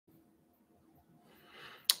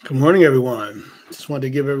Good morning, everyone. Just wanted to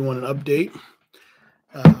give everyone an update,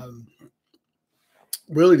 um,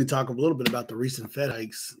 really to talk a little bit about the recent Fed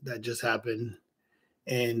hikes that just happened.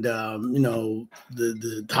 And,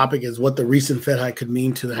 the topic is what the recent Fed hike could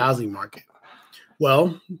mean to the housing market.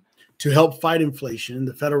 Well, to help fight inflation,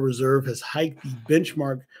 the Federal Reserve has hiked the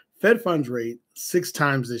benchmark Fed funds rate 6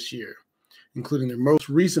 times this year, including their most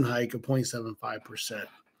recent hike of 0.75%.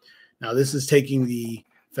 Now, this is taking the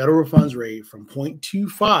federal funds rate from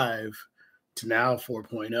 0.25 to now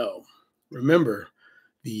 4.0. Remember,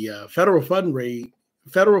 the federal funds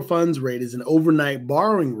rate is an overnight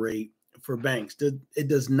borrowing rate for banks. It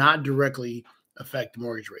does not directly affect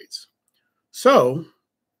mortgage rates. So,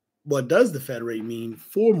 what does the Fed rate mean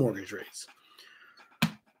for mortgage rates?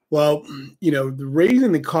 Well, the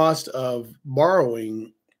raising the cost of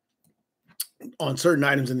borrowing on certain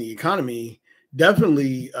items in the economy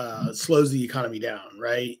definitely slows the economy down,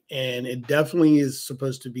 right? And it definitely is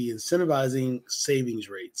supposed to be incentivizing savings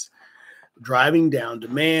rates, driving down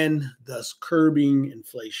demand, thus curbing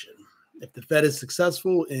inflation. If the Fed is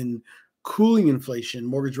successful in cooling inflation,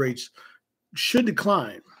 mortgage rates should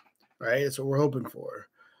decline, right? That's what we're hoping for.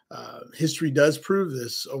 History does prove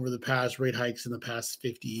this over the past rate hikes in the past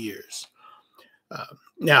 50 years.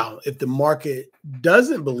 Now, if the market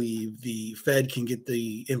doesn't believe the Fed can get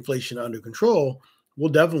the inflation under control,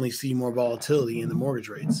 we'll definitely see more volatility in the mortgage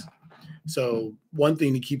rates. So one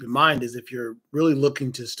thing to keep in mind is if you're really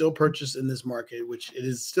looking to still purchase in this market, which it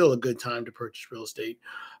is still a good time to purchase real estate,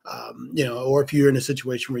 or if you're in a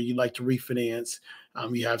situation where you'd like to refinance,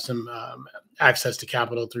 you have some access to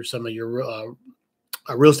capital through some of your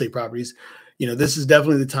real estate properties, this is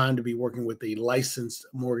definitely the time to be working with a licensed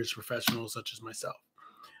mortgage professional such as myself.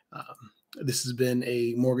 This has been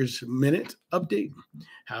a Mortgage Minute update.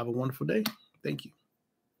 Have a wonderful day. Thank you.